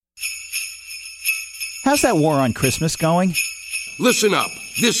How's that war on Christmas going? Listen up.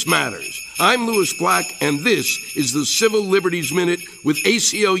 This matters. I'm Louis Black, and this is the Civil Liberties Minute with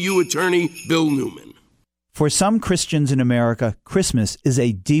ACLU attorney Bill Newman. For some Christians in America, Christmas is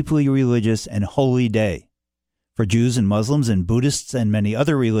a deeply religious and holy day. For Jews and Muslims and Buddhists and many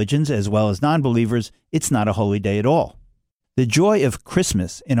other religions, as well as non-believers, it's not a holy day at all. The joy of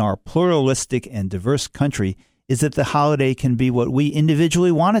Christmas in our pluralistic and diverse country is that the holiday can be what we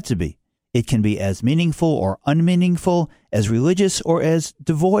individually want it to be. It can be as meaningful or unmeaningful, as religious or as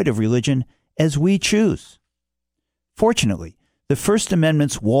devoid of religion as we choose. Fortunately, the First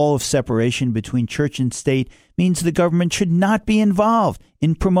Amendment's wall of separation between church and state means the government should not be involved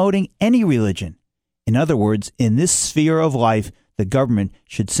in promoting any religion. In other words, in this sphere of life, the government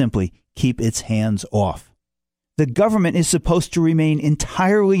should simply keep its hands off. The government is supposed to remain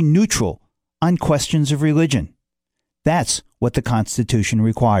entirely neutral on questions of religion. That's what the Constitution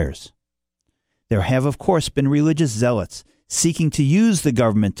requires. There have, of course, been religious zealots seeking to use the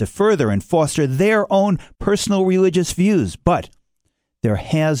government to further and foster their own personal religious views, but there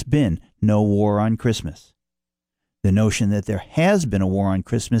has been no war on Christmas. The notion that there has been a war on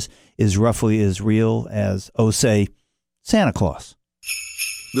Christmas is roughly as real as, say, Santa Claus.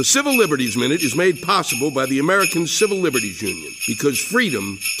 The Civil Liberties Minute is made possible by the American Civil Liberties Union because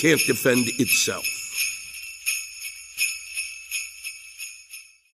freedom can't defend itself.